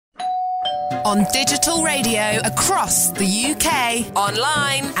On digital radio across the UK,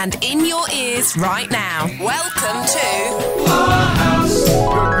 online and in your ears right now. Welcome to our house,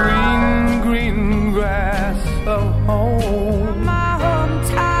 the green, green grass of home. My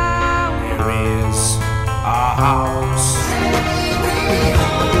hometown. Here is our house.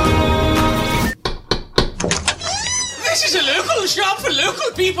 This is a local shop for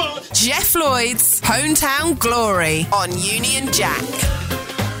local people. Jeff Lloyd's Hometown Glory on Union Jack.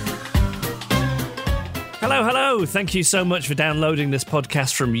 Hello. Thank you so much for downloading this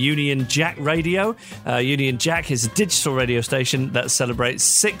podcast from Union Jack Radio. Union Jack is a digital radio station that celebrates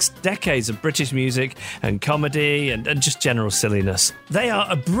 6 decades of British music and comedy and just general silliness. They are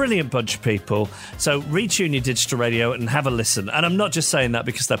a brilliant bunch of people, so retune your digital radio and have a listen. And I'm not just saying that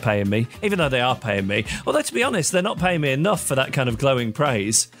because they're paying me, even though they are paying me. Although, to be honest, they're not paying me enough for that kind of glowing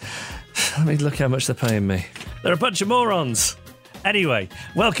praise. Let me look how much they're paying me. They're a bunch of morons. Anyway,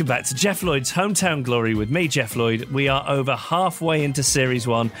 welcome back to Jeff Lloyd's Hometown Glory with me, Jeff Lloyd. We are over halfway into Series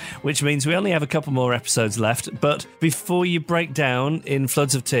 1, which means we only have a couple more episodes left. But before you break down in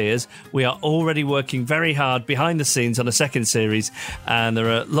floods of tears, we are already working very hard behind the scenes on a second series, and there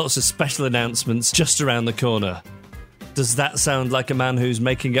are lots of special announcements just around the corner. Does that sound like a man who's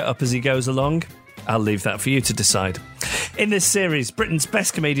making it up as he goes along? I'll leave that for you to decide. In this series, Britain's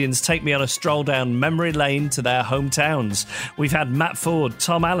best comedians take me on a stroll down memory lane to their hometowns. We've had Matt Ford,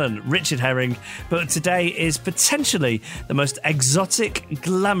 Tom Allen, Richard Herring, but today is potentially the most exotic,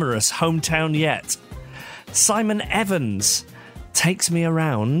 glamorous hometown yet. Simon Evans takes me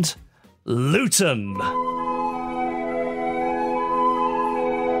around Luton.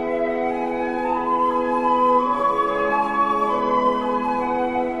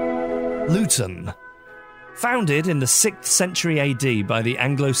 Luton. Founded in the 6th century AD by the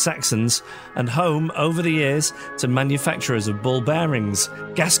Anglo-Saxons and home over the years to manufacturers of ball bearings,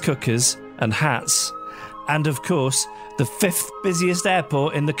 gas cookers and hats. And of course, the 5th busiest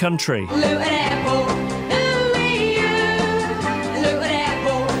airport in the country. Luton Airport.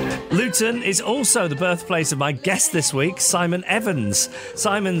 Luton is also the birthplace of my guest this week, Simon Evans.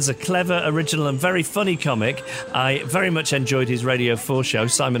 Simon's a clever, original and very funny comic. I very much enjoyed his Radio 4 show,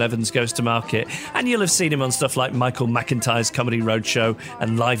 Simon Evans Goes to Market, and you'll have seen him on stuff like Michael McIntyre's Comedy Roadshow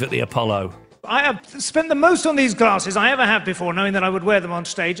and Live at the Apollo. I have spent the most on these glasses I ever have before, knowing that I would wear them on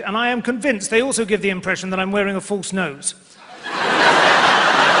stage, and I am convinced they also give the impression that I'm wearing a false nose.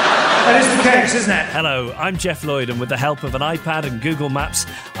 That is the case, isn't it? Hello, I'm Jeff Lloyd, and with the help of an iPad and Google Maps,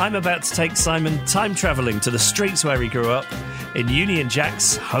 I'm about to take Simon time-travelling to the streets where he grew up in Union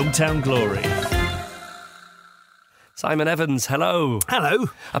Jack's Hometown Glory. Simon Evans, hello. Hello.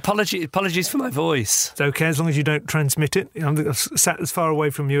 Apologies for my voice. It's okay, as long as you don't transmit it. I'm sat as far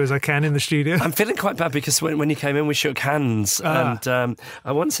away from you as I can in the studio. I'm feeling quite bad because when you came in, we shook hands. And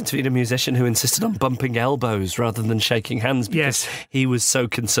I once interviewed a musician who insisted on bumping elbows rather than shaking hands because he was so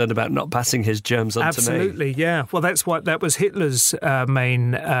concerned about not passing his germs on to me. Absolutely, yeah. Well, that was Hitler's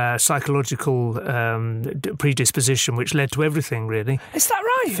main psychological predisposition, which led to everything, really. Is that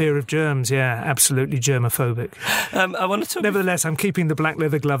right? Fear of germs, yeah. Absolutely germophobic. I want to talk. Nevertheless, I'm keeping the black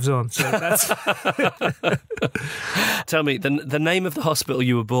leather gloves on. So that's. Tell me, the name of the hospital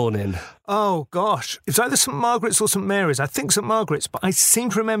you were born in. Oh, gosh. It's either St Margaret's or St Mary's. I think St Margaret's, but I seem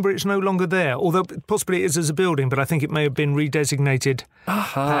to remember it's no longer there, although possibly it is as a building, but I think it may have been redesignated.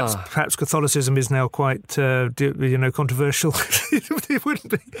 Perhaps Catholicism is now quite, controversial. It wouldn't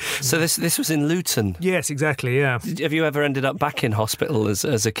be. So this was in Luton? Yes, exactly, yeah. Have you ever ended up back in hospital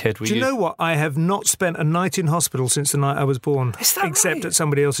as a kid? Do you know what? I have not spent a night in hospital since the night I was born. Is that except right? at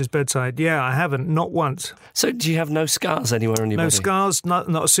somebody else's bedside. Yeah, I haven't. Not once. So do you have no scars anywhere on your body? No scars, not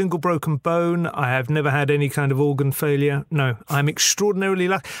a single broken bone. I have never had any kind of organ failure. No, I'm extraordinarily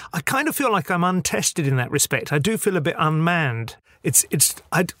lucky. I kind of feel like I'm untested in that respect. I do feel a bit unmanned.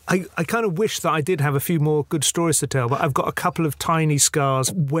 I kind of wish that I did have a few more good stories to tell, but I've got a couple of tiny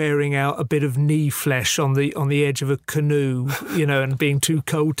scars wearing out a bit of knee flesh on the edge of a canoe, and being too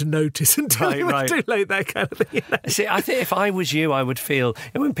cold to notice until it was too late, that kind of thing. See, I think if I was you, I would feel,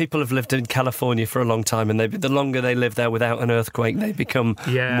 when people have lived in California for a long time and the longer they live there without an earthquake, they become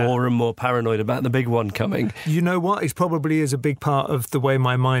more and more paranoid about the big one coming. You know what? It probably is a big part of the way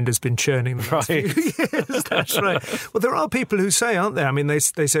my mind has been churning the last few years. That's right. Well, there are people who say, aren't there? I mean, they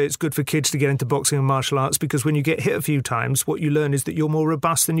say it's good for kids to get into boxing and martial arts because when you get hit a few times, what you learn is that you're more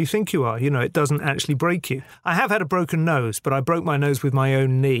robust than you think you are. It doesn't actually break you. I have had a broken nose, but I broke my nose with my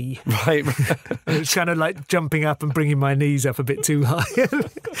own knee. Right. It's kind of like jumping up and bringing my knees up a bit too high.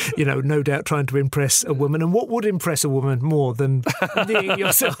 No doubt trying to impress a woman. And what would impress a woman more than kneeing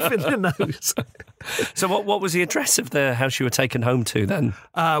yourself in the nose? So what was the address of the house you were taken home to then?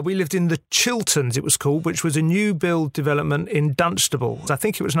 We lived in the Chilterns, it was called, which was a new build development in Dunstable. I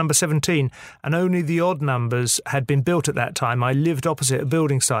think it was number 17, and only the odd numbers had been built at that time. I lived opposite a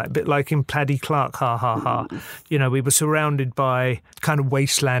building site, a bit like in Paddy Clark, ha, ha, ha. We were surrounded by kind of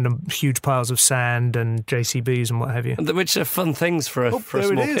wasteland and huge piles of sand and JCBs and what have you. Which are fun things for a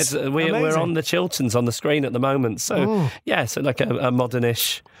small kid. We're on the Chilterns on the screen at the moment. So, so like a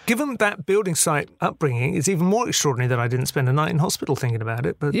modernish... Given that building site upbringing, it's even more extraordinary that I didn't spend a night in hospital thinking about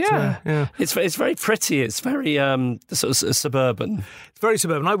it. But it's very pretty. It's very sort of suburban. It's very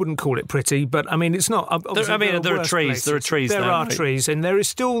suburban. I wouldn't call it pretty, but I mean, it's not. There are trees. There are trees. There are trees, and there is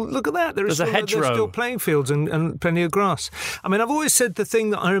still. Look at that. There's a hedgerow. There's still playing fields and plenty of grass. I mean, I've always said the thing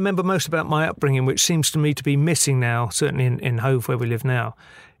that I remember most about my upbringing, which seems to me to be missing now, certainly in Hove where we live now,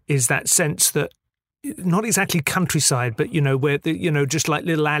 is that sense that. Not exactly countryside, but where just like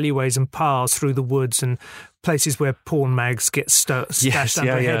little alleyways and paths through the woods and places where porn mags get stashed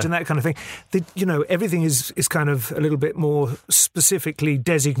under a hedge and that kind of thing. Everything is kind of a little bit more specifically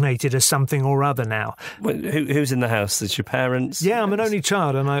designated as something or other now. Who's in the house? Is your parents? Yeah, I'm an only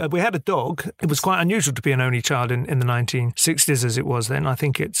child, and we had a dog. It was quite unusual to be an only child in the 1960s as it was then. I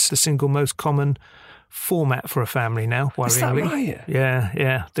think it's the single most common format for a family now, worryingly. Is that right?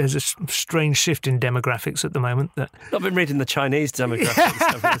 Yeah. There's a strange shift in demographics at the moment. I've been reading the Chinese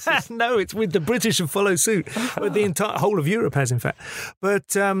demographics. No, it's with the British and follow suit. The entire whole of Europe has, in fact.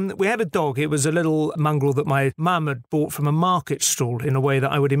 But we had a dog. It was a little mongrel that my mum had bought from a market stall in a way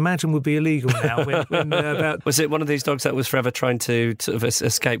that I would imagine would be illegal now. Was it one of these dogs that was forever trying to sort of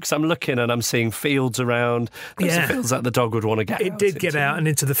escape? Because I'm looking and I'm seeing fields around. There's some fields that the dog would want to get out. It did get out and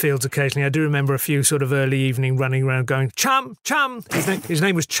into the fields occasionally. I do remember a few sort of early evening running around going, Chum! His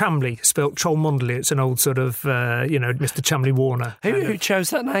name was Chumley, spelt Cholmondeley. It's an old sort of, Mr. Chumley Warner. Who chose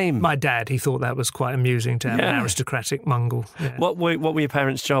that name? My dad. He thought that was quite amusing to have an aristocratic mongrel. Yeah. What were your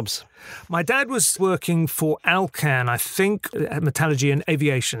parents' jobs? My dad was working for Alcan, I think, metallurgy and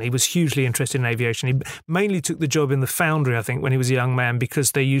aviation. He was hugely interested in aviation. He mainly took the job in the foundry, I think, when he was a young man,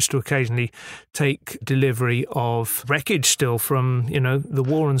 because they used to occasionally take delivery of wreckage still from, the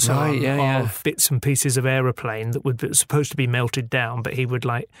war and so on, of bits and pieces of aeroplane that were supposed to be melted down, but he would,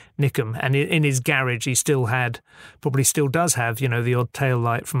 nick them. And in his garage, he probably still does have, the odd tail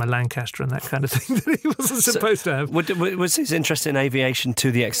light from a Lancaster and that kind of thing that he wasn't supposed to have. Was his interest in aviation to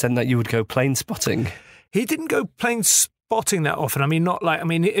the extent that you would go plane spotting? He didn't go plane spotting that often.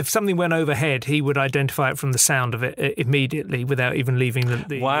 If something went overhead, he would identify it from the sound of it immediately without even leaving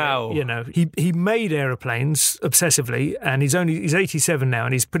the wow. He made aeroplanes obsessively, and he's 87 now,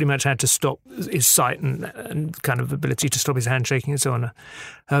 and he's pretty much had to stop his sight and kind of ability to stop his handshaking and so on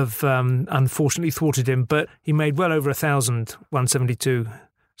have unfortunately thwarted him. But he made well over 1,000 172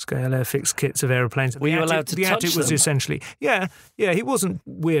 scale airfix kits of aeroplanes. Were you allowed to touch them? The attic was essentially, he wasn't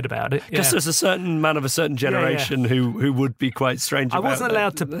weird about it. Because there's a certain man of a certain generation who would be quite strange about it. I wasn't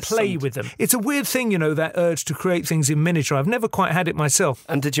allowed to play with them. It's a weird thing, that urge to create things in miniature. I've never quite had it myself.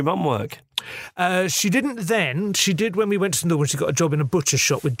 And did your mum work? She didn't then. She did when we went to St Albans. She got a job in a butcher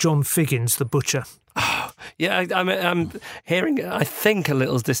shop with John Figgins, the butcher. Oh, yeah, I'm hearing, I think, a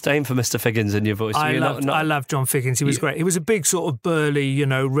little disdain for Mr. Figgins in your voice. I love John Figgins. He was great. He was a big sort of burly,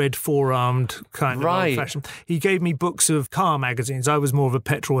 red four-armed kind of old-fashioned. He gave me books of car magazines. I was more of a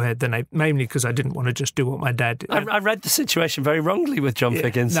petrol head than mainly because I didn't want to just do what my dad did. I read the situation very wrongly with John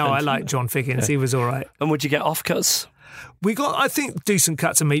Figgins. No, I like John Figgins. He was all right. And would you get offcuts? We got, I think, decent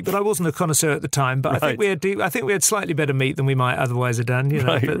cuts of meat, but I wasn't a connoisseur at the time. But I think we had slightly better meat than we might otherwise have done.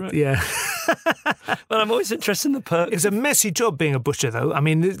 Right. Yeah. Well, I'm always interested in the perks. It was a messy job being a butcher, though. I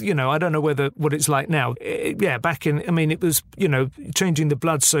mean, I don't know what it's like now. Back in, it was, changing the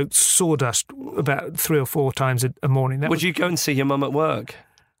blood-soaked sawdust about 3 or 4 times a morning. Would you go and see your mum at work?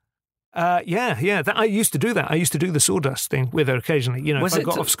 Yeah. I used to do that. I used to do the sawdust thing with her occasionally. If I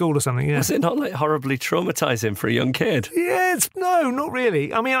got off school or something. Yeah. Was it not horribly traumatising for a young kid? Yeah, no, not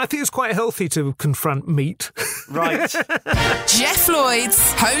really. I think it's quite healthy to confront meat. Right. Jeff Lloyd's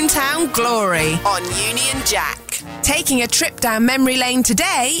Hometown Glory on Union Jack. Taking a trip down memory lane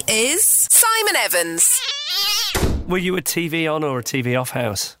today is Simon Evans. Were you a TV on or a TV off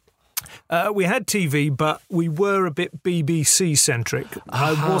house? We had TV, but we were a bit BBC-centric.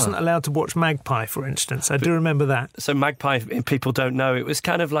 I wasn't allowed to watch Magpie, for instance. I do remember that. So Magpie, if people don't know, it was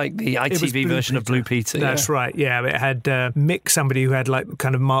kind of like the ITV version of Blue Peter. That's right, yeah. It had Mick, somebody who had like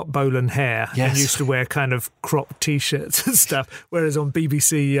kind of Mark Bolan hair and used to wear kind of cropped T-shirts and stuff, whereas on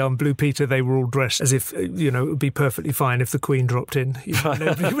BBC, on Blue Peter, they were all dressed as if, it would be perfectly fine if the Queen dropped in.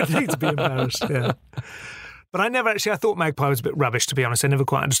 Nobody would need to be embarrassed, yeah. But I thought Magpie was a bit rubbish, to be honest. I never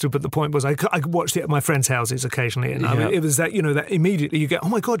quite understood. But the point was, I watched it at my friends' houses occasionally. And it was that, that immediately you get, oh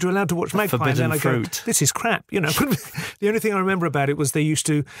my God, you're allowed to watch Magpie. Forbidden and then I fruit. go, this is crap. The only thing I remember about it was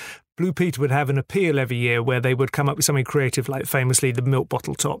Blue Peter would have an appeal every year where they would come up with something creative, like famously the milk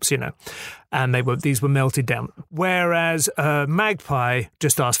bottle tops, and these were melted down. Whereas Magpie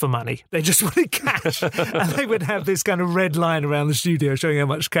just asked for money. They just wanted cash. And they would have this kind of red line around the studio showing how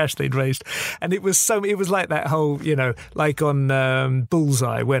much cash they'd raised. And it was like that whole, like on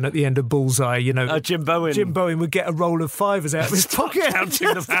Bullseye, when at the end of Bullseye, Jim Bowen would get a roll of fivers out of his pocket.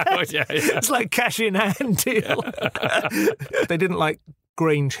 Counting them out, yeah. It's like cash in hand deal. They didn't like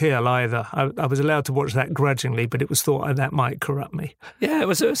Grange Hill either. I was allowed to watch that grudgingly, but it was thought that might corrupt me. Yeah, it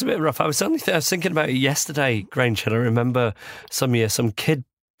was a bit rough. I was thinking about it yesterday, Grange Hill. I remember some kid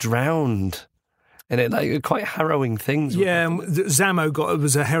drowned in it, like quite harrowing things. Yeah, Zammo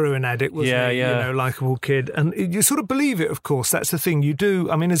was a heroin addict, wasn't he? Yeah. Likeable kid. And you sort of believe it, of course. That's the thing. You do.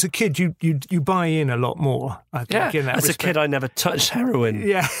 I mean, as a kid, you buy in a lot more, I think, in that as respect. a kid, I never touched heroin.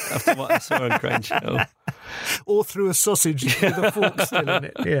 Yeah. After what I saw on Grange Hill. Or through a sausage with a fork still in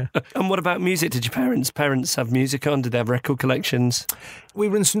it, yeah. And what about music? Did your parents have music on? Did they have record collections? We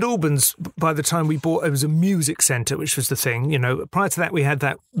were in St Albans by the time we bought. It was a music centre, which was the thing. Prior to that, we had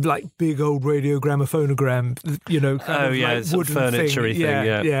that like big old radio gramophonogram. It's a furniture-y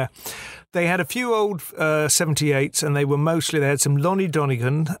thing. Yeah. They had a few old 78s, and they had some Lonnie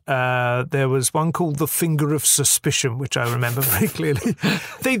Donegan. There was one called The Finger of Suspicion, which I remember very clearly.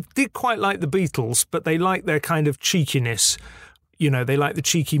 They did quite like the Beatles, but they liked their kind of cheekiness. They liked the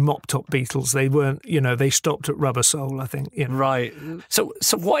cheeky mop-top Beatles. They weren't, they stopped at Rubber Soul, I think. Right. So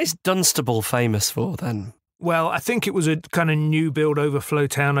what is Dunstable famous for, then? Well, I think it was a kind of new build overflow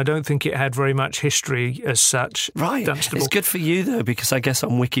town. I don't think it had very much history as such. Right. Dunstable. It's good for you, though, because I guess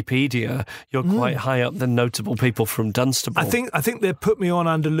on Wikipedia, you're quite high up the notable people from Dunstable. I think they put me on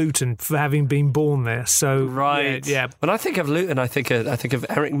under Luton for having been born there. So right. Yeah. When I think of Luton, I think of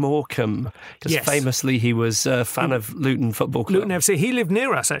Eric Morecambe, because famously he was a fan of Luton Football Club. Luton FC. He lived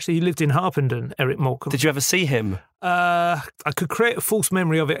near us, actually. He lived in Harpenden, Eric Morecambe. Did you ever see him? I could create a false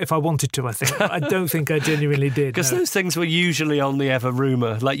memory of it if I wanted to, I think. I don't think I genuinely did. Because those things were usually only ever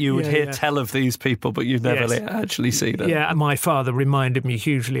rumour. Like you would hear tell of these people, but you'd never actually see them. Yeah, my father reminded me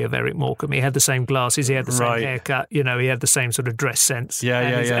hugely of Eric Morecambe. He had the same glasses, he had the same haircut, he had the same sort of dress sense.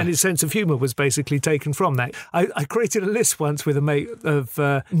 And his sense of humour was basically taken from that. I created a list once with a mate of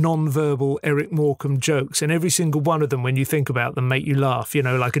non-verbal Eric Morecambe jokes, and every single one of them, when you think about them, make you laugh,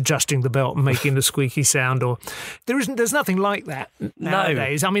 like adjusting the belt and making the squeaky sound, or... There's nothing like that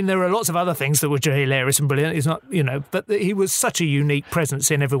nowadays. No. I mean, there are lots of other things that were hilarious and brilliant. It's not, but he was such a unique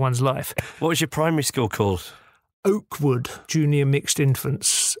presence in everyone's life. What was your primary school called? Oakwood Junior Mixed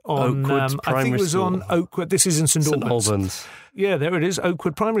Infants. Oakwood Primary I think it was School. on Oakwood. This is in St Albans. Yeah, there it is.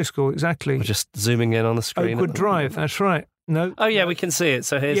 Oakwood Primary School, exactly. We're just zooming in on the screen. Oakwood Drive, that's right. No. Oh, yeah, we can see it.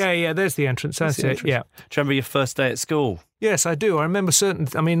 So here's... Yeah, there's the entrance. That's it, entrance. yeah. Do you remember your first day at school? Yes, I do. I remember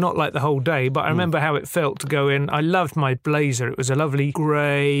not like the whole day, but I remember how it felt to go in. I loved my blazer. It was a lovely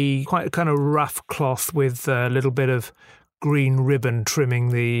grey, quite a kind of rough cloth with a little bit of green ribbon trimming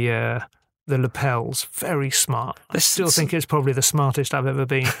the lapels. Very smart. I still think it's probably the smartest I've ever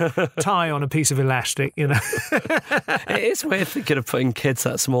been. Tie on a piece of elastic, It is weird thinking of putting kids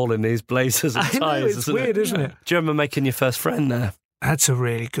that small in these blazers and ties, it's weird, isn't it? Do you remember making your first friend there? That's a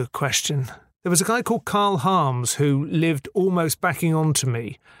really good question. There was a guy called Carl Harms who lived almost backing onto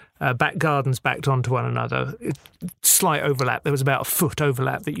me. Back gardens backed onto one another. Slight overlap. There was about a foot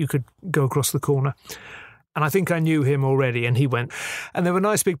overlap that you could go across the corner. And I think I knew him already, and he went. And there were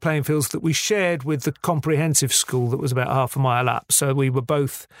nice big playing fields that we shared with the comprehensive school that was about half a mile up. So we were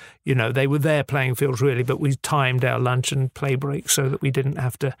both, they were their playing fields really, but we timed our lunch and play break so that we didn't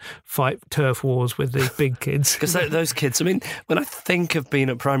have to fight turf wars with the big kids. Because those kids, I mean, when I think of being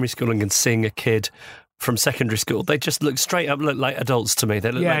at primary school and seeing a kid from secondary school, they just look like adults to me.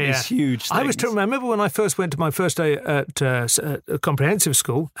 They look like these huge things. I remember when I first went to my first day at a comprehensive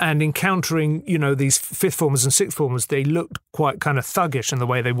school and encountering, these fifth formers and sixth formers, they looked quite kind of thuggish in the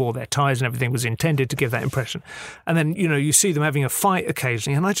way they wore their ties and everything was intended to give that impression. And then, you see them having a fight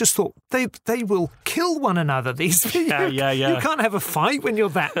occasionally, and I just thought, they will kill one another. You can't have a fight when you're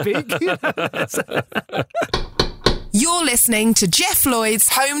that big. You're listening to Jeff Lloyd's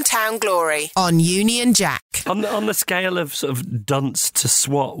Hometown Glory on Union Jack. On the scale of sort of dunce to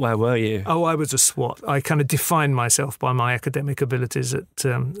swot, where were you? Oh, I was a swot. I kind of defined myself by my academic abilities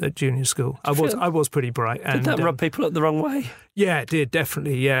at junior school. I was pretty bright. Did that rub people up the wrong way? Yeah, it did,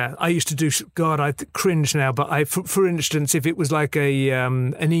 definitely, yeah. I used to do, God, I cringe now, but for instance, if it was like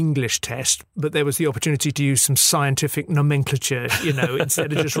an English test, but there was the opportunity to use some scientific nomenclature,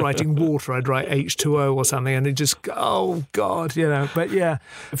 instead of just writing water, I'd write H2O or something, and it just, oh, God, But yeah,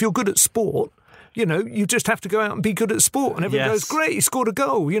 if you're good at sport, you just have to go out and be good at sport. And everyone goes, great, he scored a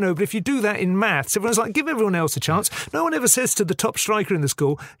goal, But if you do that in maths, everyone's like, give everyone else a chance. No one ever says to the top striker in the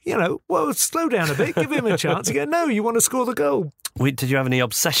school, well, slow down a bit, give him a chance. You go, no, you want to score the goal. Did you have any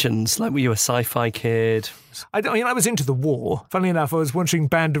obsessions? Like, were you a sci-fi kid? I was into the war. Funnily enough, I was watching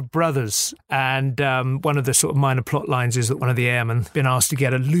Band of Brothers, and one of the sort of minor plot lines is that one of the airmen been asked to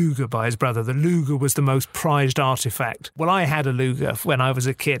get a Luger by his brother. The Luger was the most prized artefact. Well, I had a Luger when I was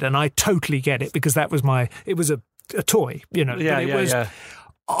a kid, and I totally get it because that was it was a toy, Yeah.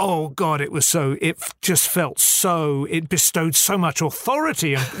 Oh, God, it just felt so, it bestowed so much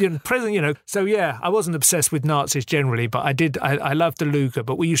authority and present, So, yeah, I wasn't obsessed with Nazis generally, but I loved the Luger,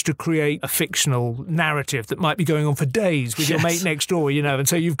 but we used to create a fictional narrative that might be going on for days with your mate next door, and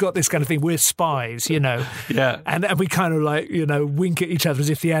so you've got this kind of thing, we're spies, Yeah. And we kind of wink at each other as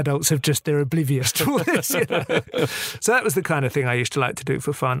if the adults they're oblivious to all this, So that was the kind of thing I used to like to do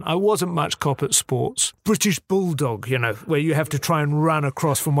for fun. I wasn't much cop at sports. British Bulldog, where you have to try and run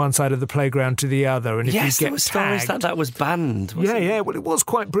across from one side of the playground to the other, and if you get tagged, that was banned. Yeah. Well, it was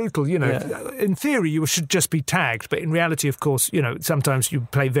quite brutal. In theory, you should just be tagged, but in reality, of course, sometimes you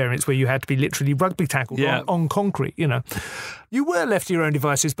play variants where you had to be literally rugby tackled on concrete. You were left to your own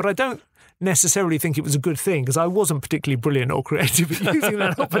devices, but I don't necessarily think it was a good thing because I wasn't particularly brilliant or creative at using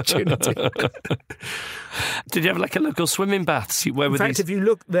that opportunity. Did you have like a local swimming baths? In fact, if you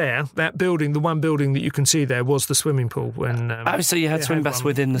look there, that building, the one building that you can see there was the swimming pool. So you had swimming baths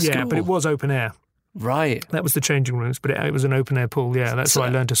within the school? Yeah, but it was open air. Right. That was the changing rooms, but it was an open air pool, yeah. That's where I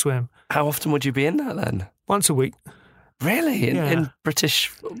learned to swim. How often would you be in that then? Once a week. Really? In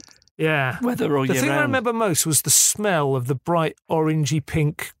British weather all year round? The thing I remember most was the smell of the bright orangey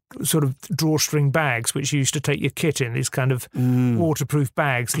pink sort of drawstring bags which you used to take your kit in, these kind of waterproof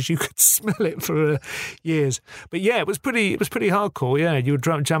bags, because you could smell it for years. But yeah, it was pretty hardcore. Yeah, you would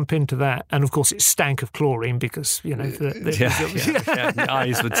jump into that, and of course it stank of chlorine because the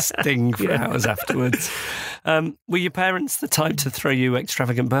eyes would sting for hours afterwards. Were your parents the type to throw you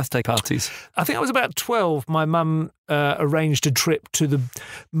extravagant birthday parties? I think I was about 12. My mum arranged a trip to the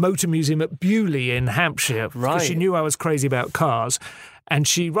Motor Museum at Bewley in Hampshire because she knew I was crazy about cars. And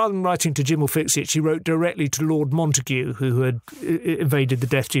she, rather than writing to Jim will fix it, she wrote directly to Lord Montague, who had evaded the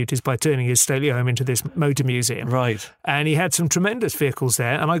death duties by turning his stately home into this motor museum. Right. And he had some tremendous vehicles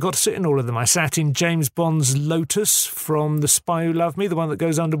there, and I got to sit in all of them. I sat in James Bond's Lotus from The Spy Who Loved Me, the one that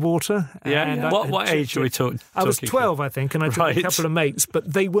goes underwater. Yeah. What age are we talking? I was 12, I think, and I took a couple of mates,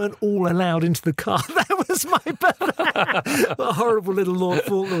 but they weren't all allowed into the car. That was my bad. A horrible little Lord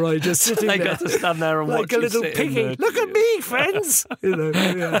Fauntleroy just sitting there. They got to stand there and watch like a little piggy. Look at me, friends!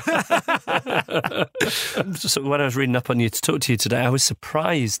 So when I was reading up on you to talk to you today, I was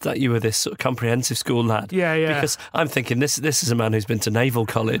surprised that you were this sort of comprehensive school lad. Yeah. Because I'm thinking this is a man who's been to naval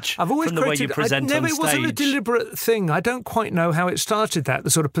college. I've always from the way you present on stage. It wasn't a deliberate thing. I don't quite know how it started, the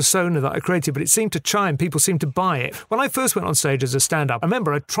sort of persona that I created, but it seemed to chime. People seemed to buy it. When I first went on stage as a stand-up, I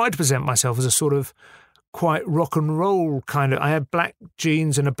remember I tried to present myself as a sort of quite rock and roll kind of. I had black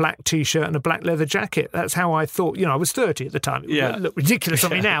jeans and a black T-shirt and a black leather jacket. That's how I thought. I was 30 at the time. It looked ridiculous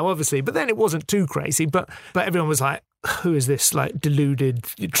on me now, obviously, but then it wasn't too crazy. But everyone was like, who is this like deluded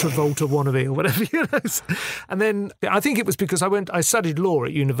Travolta wannabe or whatever, And then I think it was because I studied law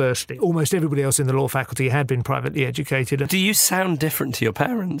at university. Almost everybody else in the law faculty had been privately educated. Do you sound different to your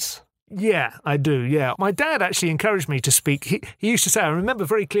parents? Yeah, I do, yeah. My dad actually encouraged me to speak. He used to say, I remember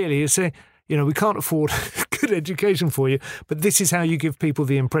very clearly, he would say, we can't afford good education for you, but this is how you give people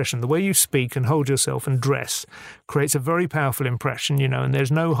the impression. The way you speak and hold yourself and dress creates a very powerful impression, and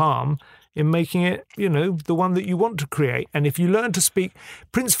there's no harm in making it, the one that you want to create. And if you learn to speak,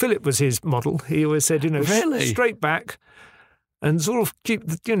 Prince Philip was his model. He always said, Really? straight back, and sort of keep,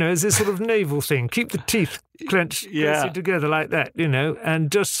 as this sort of naval thing, keep the teeth clenched closely together like that,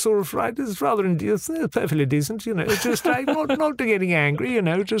 and just sort of, it's rather it's perfectly decent, it's just like not getting angry,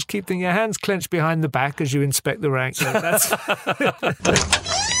 just keeping your hands clenched behind the back as you inspect the ranks. So that's...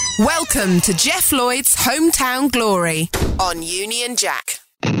 Welcome to Jeff Lloyd's Hometown Glory on Union Jack.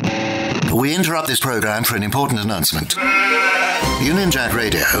 We interrupt this programme for an important announcement. Union Jack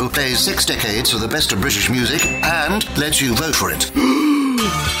Radio plays 6 decades of the best of British music and lets you vote for it.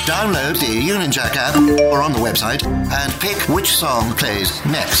 Download the Union Jack app or on the website and pick which song plays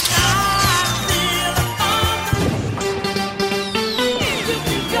next.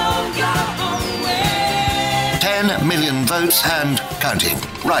 10 million votes and counting.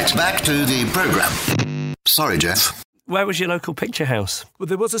 Right, back to the programme. Sorry, Jeff. Where was your local picture house? Well,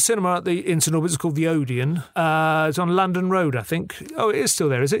 there was a cinema in St Albans called the Odeon. It's on London Road, I think. Oh, it is still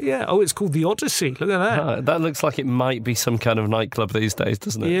there, is it? Yeah. Oh, it's called the Odyssey. Look at that. That looks like it might be some kind of nightclub these days,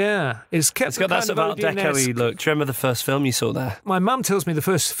 doesn't it? Yeah. It's got that sort of Art Deco-y look. Do you remember the first film you saw there? My mum tells me the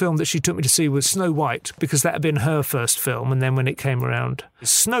first film that she took me to see was Snow White, because that had been her first film, and then when it came around...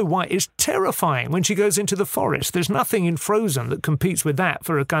 Snow White is terrifying when she goes into the forest. There's nothing in Frozen that competes with that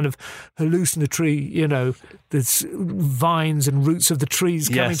for a kind of hallucinatory, there's vines and roots of the trees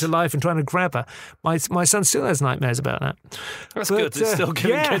coming to life and trying to grab her. My son still has nightmares about that. That's good. It's still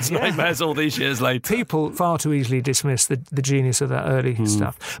giving kids nightmares all these years later. People far too easily dismiss the genius of that early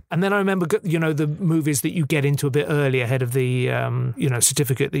stuff. And then I remember, the movies that you get into a bit early ahead of the,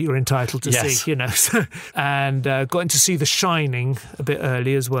 certificate that you're entitled to see, and got in to see The Shining a bit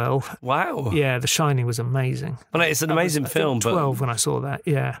early as well. Wow. Yeah, The Shining was amazing. Well, it's an amazing film. I was 12 when I saw that,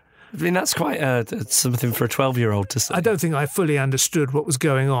 yeah. I mean, that's quite something for a 12-year-old to see. I don't think I fully understood what was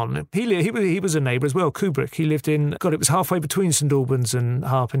going on. He was a neighbour as well, Kubrick. He lived in, it was halfway between St Albans and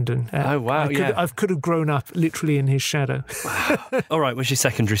Harpenden. Oh, wow, I could have grown up literally in his shadow. Wow. All right, where's your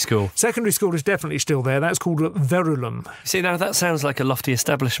secondary school? Secondary school is definitely still there. That's called Verulam. See, now that sounds like a lofty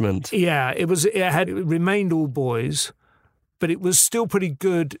establishment. Yeah, it remained all boys. But it was still pretty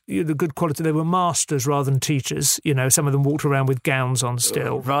good, good quality. They were masters rather than teachers. Some of them walked around with gowns on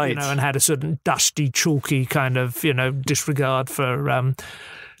still. Right. And had a certain dusty, chalky kind of, disregard for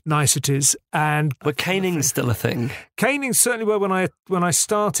niceties. And were canings still a thing? Canings certainly were when I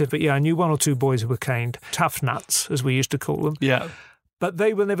started. But yeah, I knew one or two boys who were caned. Tough nuts, as we used to call them. Yeah. But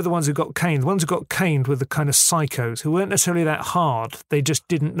they were never the ones who got caned. The ones who got caned were the kind of psychos who weren't necessarily that hard. They just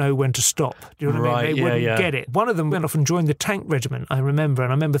didn't know when to stop. Do you know what I mean? They wouldn't get it. One of them went off and joined the tank regiment, I remember.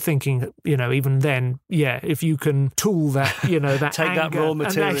 And I remember thinking, even then, if you can tool that, that take anger, that raw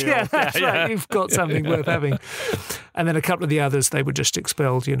material. That's right. You've got something worth having. And then a couple of the others, they were just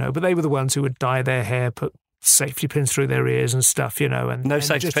expelled, But they were the ones who would dye their hair, put safety pins through their ears and stuff, and no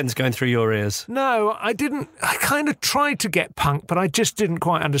safety pins going through your ears. No, I didn't. I kind of tried to get punk, but I just didn't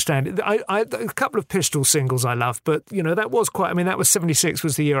quite understand it. I a couple of Pistol singles I loved, but that was quite. I mean, that was 76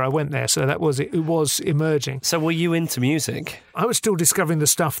 was the year I went there, so that was it. It was emerging. So were you into music? I was still discovering the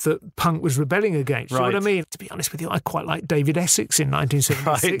stuff that punk was rebelling against. Right. You know what I mean? To be honest with you, I quite liked David Essex in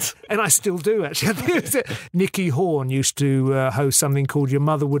 1976, and I still do actually. I think Nicky Horn used to host something called Your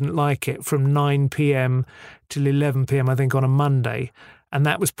Mother Wouldn't Like It from 9 p.m. till 11 p.m, I think, on a Monday. And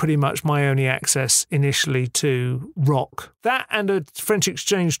that was pretty much my only access initially to rock. That and a French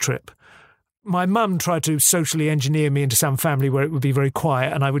exchange trip. My mum tried to socially engineer me into some family where it would be very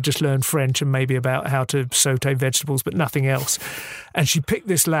quiet and I would just learn French and maybe about how to saute vegetables, but nothing else. And she picked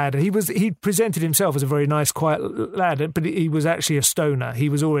this lad. He presented himself as a very nice, quiet lad, but he was actually a stoner. He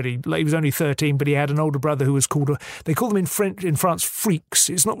was only 13, but he had an older brother who was they call them in France freaks.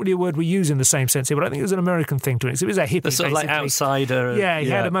 It's not really a word we use in the same sense here, but I think it was an American thing to it. It was a hippie, the sort of basically. like outsider. Yeah, he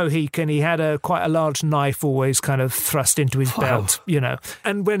had a Mohican. He had quite a large knife always kind of thrust into his belt,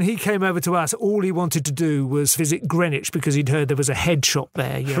 And when he came over to us, all he wanted to do was visit Greenwich because he'd heard there was a head shop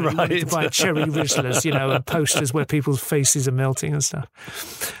there. He wanted to buy cherry Rizlas, and posters where people's faces are melting and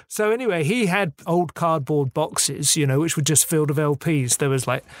stuff. So anyway, he had old cardboard boxes, which were just filled of LPs. There was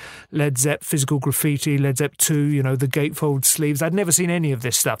like Led Zepp, Physical Graffiti, Led Zepp 2, the gatefold sleeves. I'd never seen any of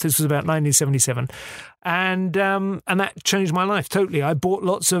this stuff. This was about 1977. And that changed my life totally. I bought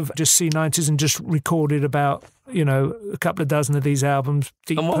lots of just C90s and just recorded about, a couple of dozen of these albums.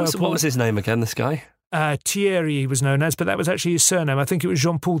 And what was his name again, this guy? Thierry he was known as, but that was actually his surname. I think it was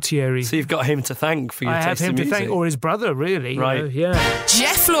Jean-Paul Thierry. So you've got him to thank for your taste in music. I have him to thank, or his brother, really. Right.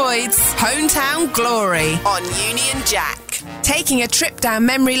 Jeff Lloyd's Hometown Glory on Union Jack. Taking a trip down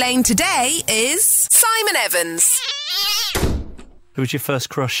memory lane today is Simon Evans. Who was your first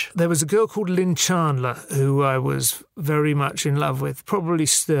crush? There was a girl called Lynn Chandler who I was very much in love with. Probably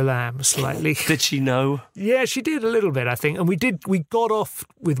still am slightly. Did she know? Yeah, she did a little bit, I think. And we got off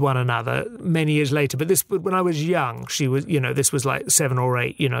with one another many years later. But when I was young, she was, this was like 7 or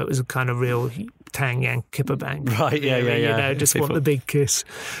 8. It was a kind of real Tang Yang Kipper Bang. Right, yeah. Just want the big kiss.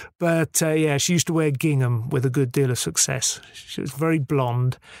 But she used to wear gingham with a good deal of success. She was very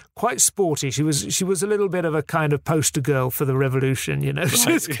blonde, quite sporty. She was a little bit of a kind of poster girl for the revolution, Right,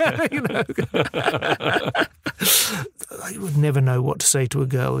 she was kind of, I would never know what to say to a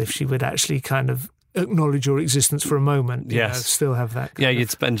girl if she would actually kind of acknowledge your existence for a moment. Yes. Still have that. You'd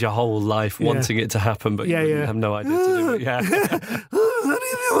spend your whole life wanting it to happen, but you have no idea to do it. Yeah.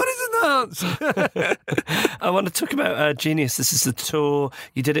 What is a dance? I want to talk about Genius. This is the tour.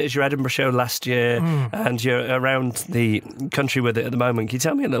 You did it as your Edinburgh show last year, and you're around the country with it at the moment. Can you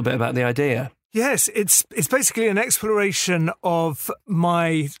tell me a little bit about the idea? Yes, it's basically an exploration of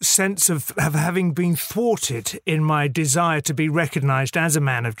my sense of having been thwarted in my desire to be recognised as a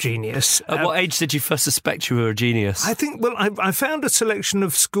man of genius. At what age did you first suspect you were a genius? I think, I found a selection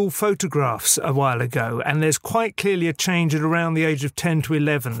of school photographs a while ago, and there's quite clearly a change at around the age of 10 to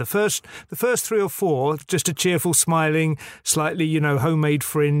 11. The first 3 or 4, just a cheerful, smiling, slightly, homemade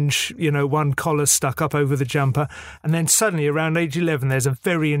fringe, one collar stuck up over the jumper. And then suddenly around age 11, there's a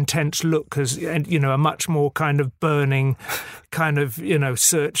very intense look and a much more kind of burning kind of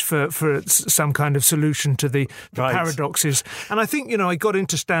search for some kind of solution to the paradoxes. And I think I got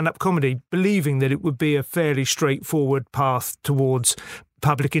into stand-up comedy believing that it would be a fairly straightforward path towards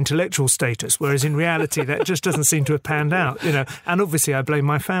public intellectual status, whereas in reality that just doesn't seem to have panned out, and obviously I blame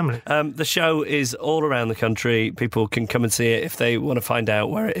my family. The show is all around the country. People can come and see it. If they want to find out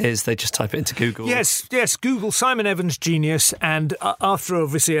where it is, they just type it into Google. Yes, Google Simon Evans Genius, and after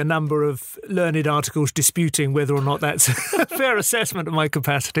obviously a number of learned articles disputing whether or not that's a fair assessment of my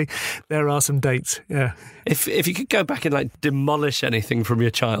capacity, there are some dates, yeah. If you could go back and demolish anything from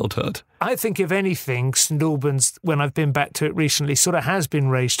your childhood. I think if anything, St Albans, when I've been back to it recently, sort of has been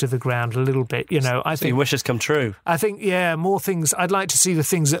razed to the ground a little bit, I think your wish has come true. I think, more things. I'd like to see the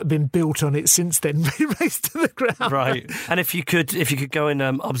things that have been built on it since then be razed to the ground. Right. And if you could go and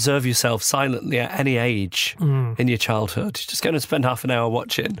observe yourself silently at any age in your childhood, just go and spend half an hour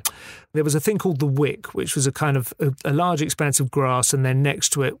watching. There was a thing called the Wick, which was a kind of a large expanse of grass, and then next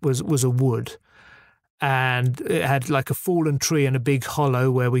to it was a wood. And it had like a fallen tree and a big hollow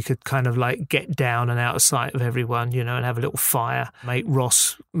where we could kind of get down and out of sight of everyone, and have a little fire. Mate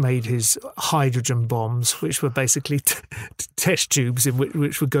Ross made his hydrogen bombs, which were basically test tubes in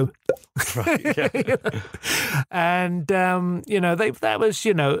which would go. Right, yeah. And, that was,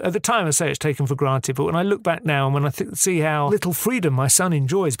 at the time I say it's taken for granted, but when I look back now and when I see how little freedom my son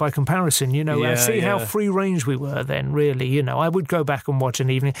enjoys by comparison, I see how free range we were then, really, I would go back and watch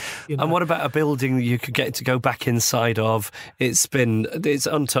an evening. And what about a building that you could get to go back inside of? It's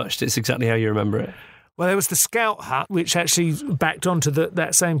untouched. It's exactly how you remember it. Well, there was the Scout Hut, which actually backed onto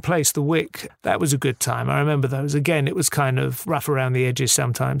that same place, the Wick. That was a good time. I remember those. Again, it was kind of rough around the edges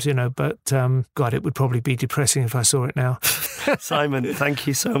sometimes, but God, it would probably be depressing if I saw it now. Simon, thank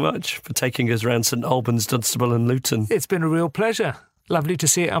you so much for taking us around St Albans, Dunstable and Luton. It's been a real pleasure. Lovely to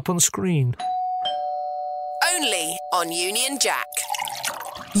see it up on screen. Only on Union Jack.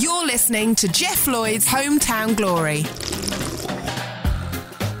 You're listening to Jeff Lloyd's Hometown Glory.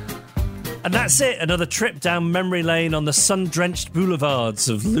 And that's it, another trip down memory lane on the sun-drenched boulevards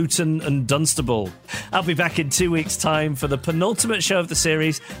of Luton and Dunstable. I'll be back in 2 weeks' time for the penultimate show of the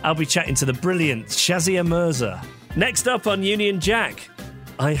series. I'll be chatting to the brilliant Shazia Mirza. Next up on Union Jack,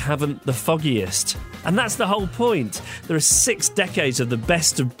 I haven't the foggiest. And that's the whole point. There are 6 decades of the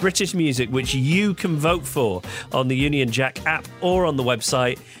best of British music which you can vote for on the Union Jack app or on the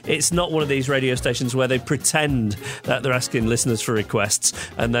website. It's not one of these radio stations where they pretend that they're asking listeners for requests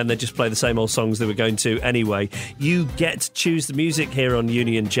and then they just play the same old songs they were going to anyway. You get to choose the music here on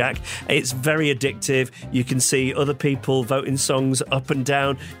Union Jack. It's very addictive. You can see other people voting songs up and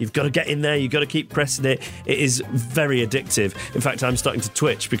down. You've got to get in there. You've got to keep pressing it. It is very addictive. In fact, I'm starting to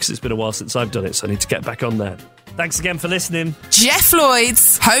twitch because it's been a while since I've done it, so I need to get back on there. Thanks again for listening. Jeff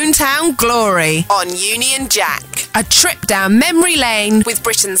Lloyd's Hometown Glory on Union Jack. A trip down memory lane with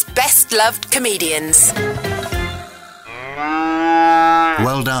Britain's best-loved comedians.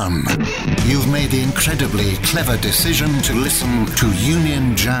 Well done. You've made the incredibly clever decision to listen to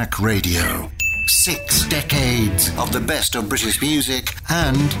Union Jack Radio. 6 decades of the best of British music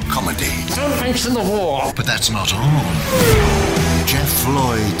and comedy. Don't mention the war. But that's not all. Jeff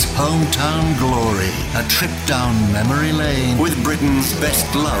Floyd's Hometown Glory, a trip down memory lane with Britain's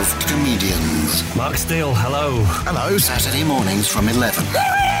best-loved comedians. Mark Steele, hello. Hello. Saturday mornings from 11.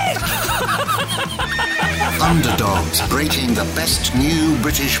 Underdogs, breaking the best new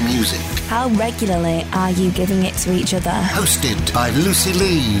British music. How regularly are you giving it to each other? Hosted by Lucy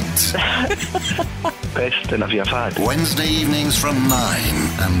Leeds. Best enough you've had. Wednesday evenings from 9.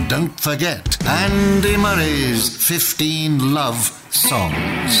 And don't forget, Andy Murray's 15 Love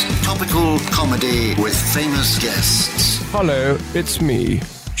Songs. Topical comedy with famous guests. Hello, it's me,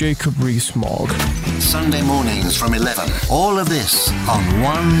 Jacob Rees-Mogg. Sunday mornings from 11. All of this on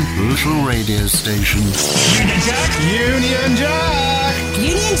one little radio station. Union Jack!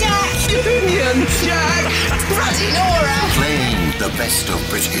 Union Jack! Union Jack! Union Jack! Bloody Nora! Playing the best of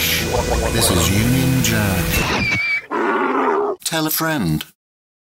British. This is Union Jack. Tell a friend.